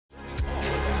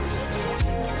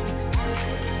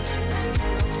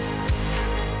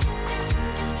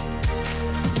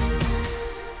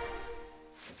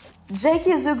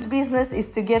Jackie Zook's business is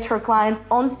to get her clients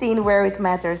on scene where it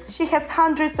matters. She has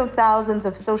hundreds of thousands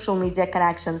of social media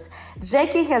connections.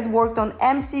 Jackie has worked on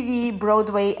MTV,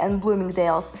 Broadway, and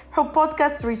Bloomingdale's. Her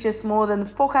podcast reaches more than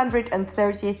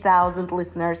 430,000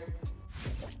 listeners.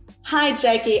 Hi,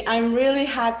 Jackie. I'm really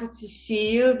happy to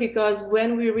see you because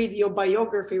when we read your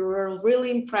biography, we were really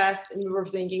impressed and we were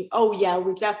thinking, oh yeah,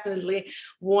 we definitely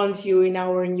want you in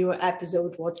our new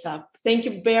episode. What's up? Thank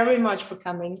you very much for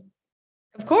coming.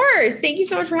 Of course. Thank you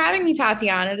so much for having me,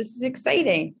 Tatiana. This is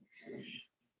exciting.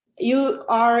 You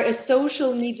are a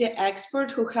social media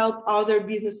expert who help other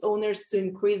business owners to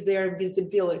increase their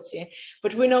visibility.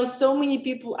 But we know so many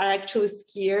people are actually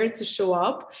scared to show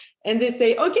up and they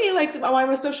say, okay, like I'm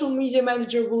a social media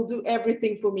manager, will do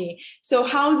everything for me. So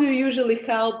how do you usually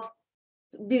help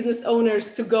business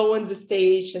owners to go on the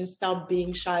stage and stop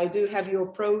being shy? Do you have your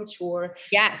approach or?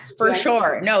 Yes, for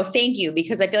sure. No, thank you.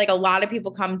 Because I feel like a lot of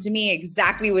people come to me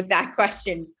exactly with that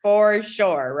question for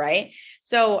sure. Right.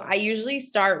 So I usually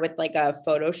start with like a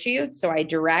photo shoot. So I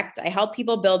help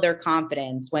people build their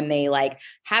confidence when they like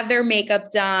have their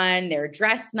makeup done, they're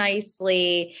dressed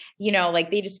nicely,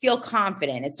 like they just feel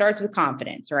confident. It starts with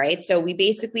confidence, right? So we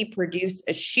basically produce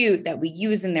a shoot that we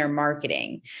use in their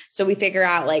marketing. So we figure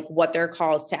out like what their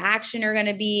calls to action are going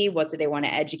to be, what do they want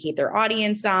to educate their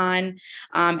audience on,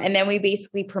 and then we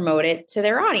basically promote it to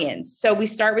their audience. So we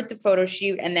start with the photo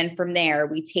shoot, and then from there,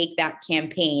 we take that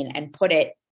campaign and put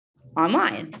it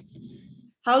online.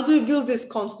 How do you build this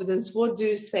confidence? What do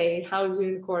you say? How do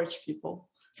you encourage people?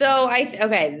 So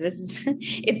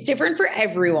it's different for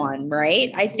everyone,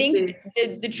 right? I think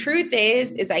the truth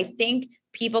is I think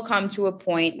people come to a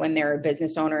point when they're a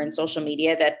business owner in social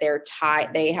media that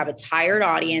they have a tired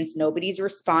audience. Nobody's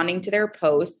responding to their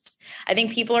posts. I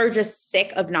think people are just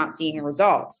sick of not seeing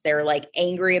results. They're like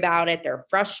angry about it. They're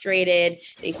frustrated.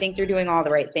 They think they're doing all the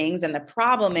right things. And the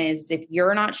problem is if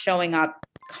you're not showing up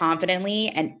confidently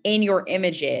and in your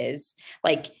images,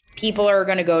 like people are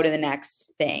going to go to the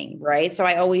next thing, right? So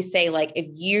I always say, like, if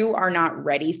you are not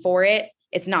ready for it,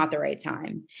 it's not the right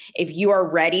time. If you are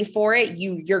ready for it,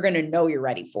 you're going to know you're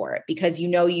ready for it because you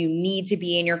need to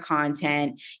be in your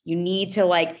content. You need to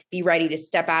like be ready to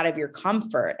step out of your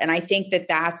comfort. And I think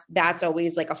that's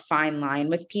always like a fine line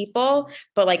with people.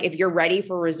 But like, if you're ready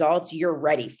for results, you're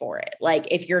ready for it. Like,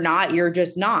 if you're not, you're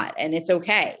just not, and it's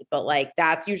okay. But like,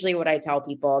 that's usually what I tell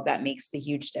people that makes the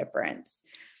huge difference.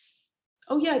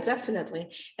 Oh, yeah, definitely.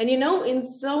 And, in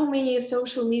so many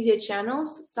social media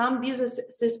channels, some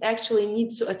businesses actually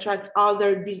need to attract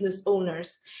other business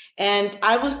owners. And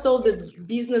I was told that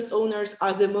business owners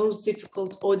are the most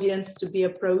difficult audience to be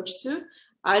approached to.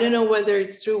 I don't know whether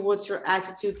it's true. What's your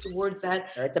attitude towards that?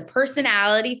 It's a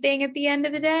personality thing at the end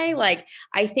of the day. Like,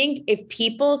 I think if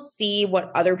people see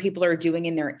what other people are doing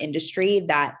in their industry,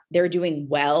 that they're doing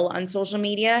well on social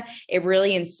media, it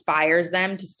really inspires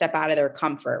them to step out of their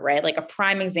comfort, right? Like a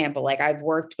prime example, like I've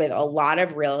worked with a lot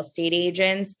of real estate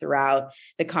agents throughout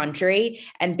the country.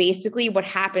 And basically what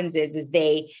happens is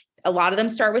a lot of them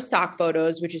start with stock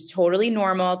photos, which is totally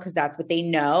normal because that's what they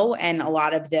know. And a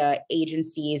lot of the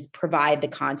agencies provide the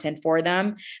content for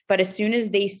them. But as soon as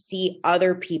they see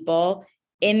other people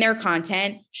in their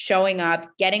content showing up,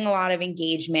 getting a lot of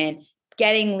engagement,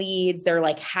 getting leads, they're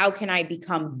like, how can I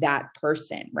become that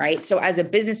person? Right. So as a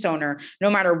business owner,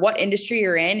 no matter what industry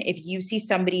you're in, if you see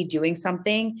somebody doing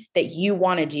something that you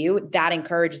want to do, that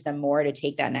encourages them more to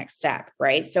take that next step.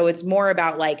 Right. So it's more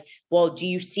about like, well, do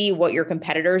you see what your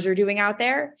competitors are doing out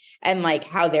there and like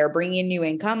how they're bringing in new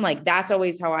income? Like, that's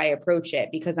always how I approach it,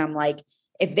 because I'm like,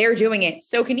 if they're doing it,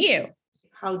 so can you.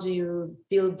 How do you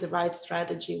build the right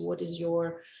strategy? What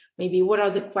are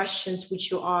the questions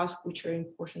which you ask, which are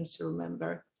important to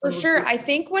remember? For sure. I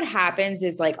think what happens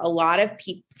is like a lot of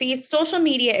people, social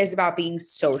media is about being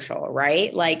social,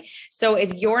 right? Like, so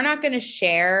if you're not going to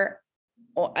share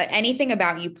anything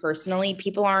about you personally,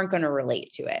 people aren't going to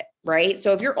relate to it. Right.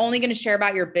 So if you're only going to share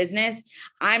about your business,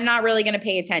 I'm not really going to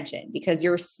pay attention because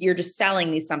you're just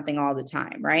selling me something all the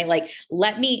time. Right. Like,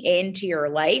 let me into your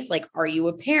life. Like, are you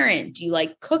a parent? Do you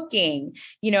like cooking?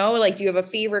 Like, do you have a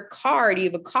favorite car? Do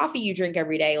you have a coffee you drink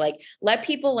every day? Like, let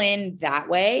people in that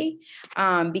way,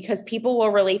 because people will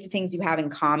relate to things you have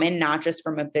in common, not just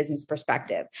from a business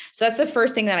perspective. So that's the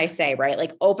first thing that I say, right?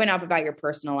 Like, open up about your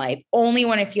personal life only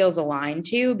when it feels aligned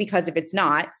to, because if it's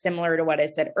not, similar to what I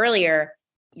said earlier,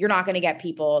 you're not going to get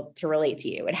people to relate to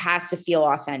you. It has to feel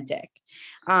authentic.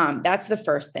 That's the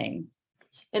first thing.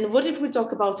 And what if we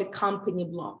talk about a company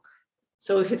blog?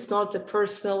 So if it's not a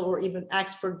personal or even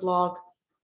expert blog?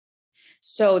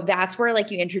 So that's where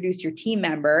like you introduce your team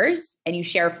members and you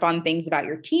share fun things about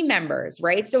your team members,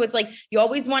 right? So it's like you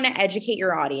always want to educate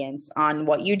your audience on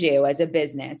what you do as a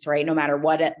business, right? No matter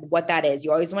what that is,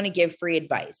 you always want to give free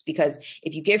advice, because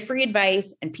if you give free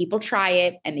advice and people try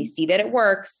it and they see that it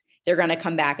works, they're going to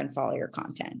come back and follow your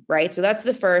content, right? So that's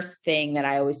the first thing that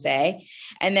I always say.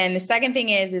 And then the second thing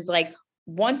is like,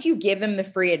 once you give them the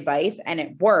free advice and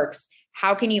it works,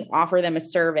 how can you offer them a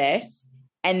service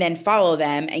and then follow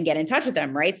them and get in touch with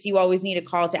them, right? So you always need a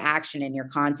call to action in your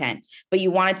content, but you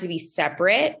want it to be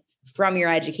separate from your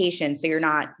education. So you're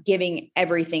not giving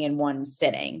everything in one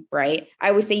sitting, right? I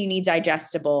always say you need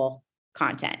digestible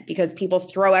content, because people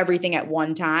throw everything at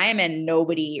one time and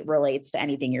nobody relates to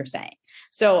anything you're saying.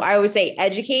 So I always say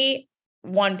educate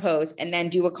one post and then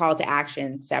do a call to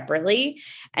action separately.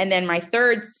 And then my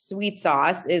third sweet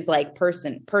sauce is like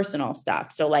personal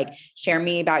stuff. So like share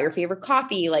me about your favorite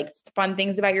coffee, like fun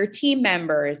things about your team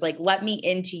members, like let me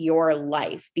into your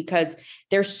life, because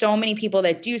there's so many people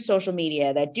that do social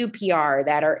media, that do PR,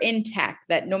 that are in tech,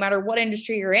 that no matter what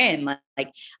industry you're in,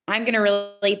 like I'm going to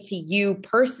relate to you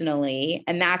personally.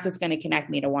 And that's what's going to connect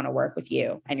me to want to work with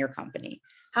you and your company.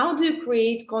 How do you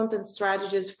create content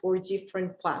strategies for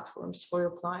different platforms for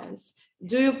your clients?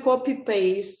 Do you copy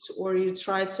paste or you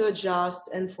try to adjust,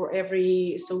 and for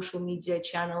every social media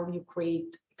channel you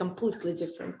create completely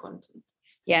different content?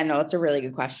 Yeah, no, it's a really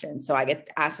good question. So I get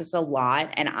asked this a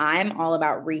lot, and I'm all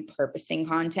about repurposing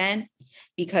content,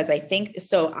 because I think,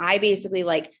 so I basically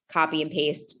like copy and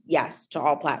paste, yes, to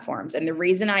all platforms. And the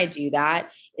reason I do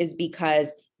that is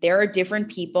because there are different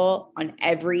people on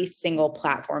every single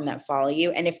platform that follow you.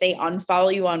 And if they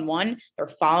unfollow you on one, they're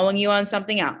following you on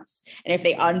something else. And if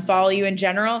they unfollow you in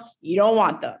general, you don't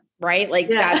want them, right? Like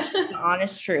that's the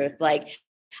honest truth. Like,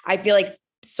 I feel like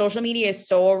social media is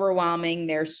so overwhelming.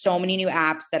 There's so many new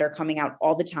apps that are coming out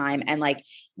all the time. And like,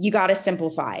 you got to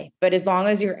simplify, but as long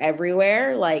as you're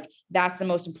everywhere, like that's the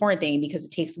most important thing, because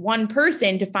it takes one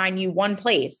person to find you one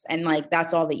place. And like,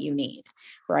 that's all that you need.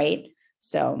 Right.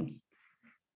 So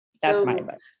that's my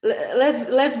advice.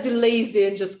 Let's be lazy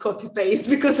and just copy paste,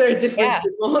 because there are different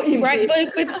people. Right.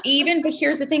 But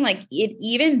here's the thing, like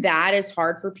even that is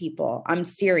hard for people. I'm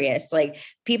serious. Like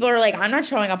people are like, I'm not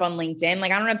showing up on LinkedIn.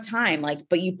 Like I don't have time. Like,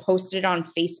 but you posted it on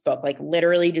Facebook, like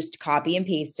literally just copy and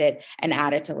paste it and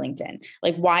add it to LinkedIn.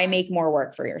 Like why make more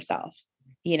work for yourself?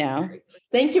 You know?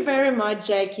 Thank you very much,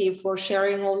 Jackie, for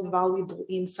sharing all the valuable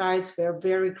insights. We're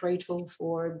very grateful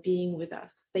for being with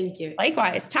us. Thank you.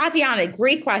 Likewise. Tatiana,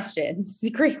 great questions.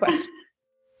 Great questions.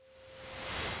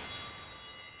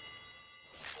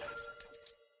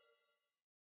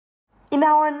 In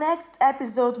our next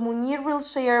episode, Munir will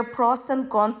share pros and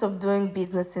cons of doing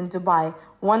business in Dubai.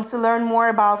 Want to learn more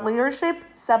about leadership?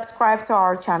 Subscribe to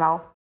our channel.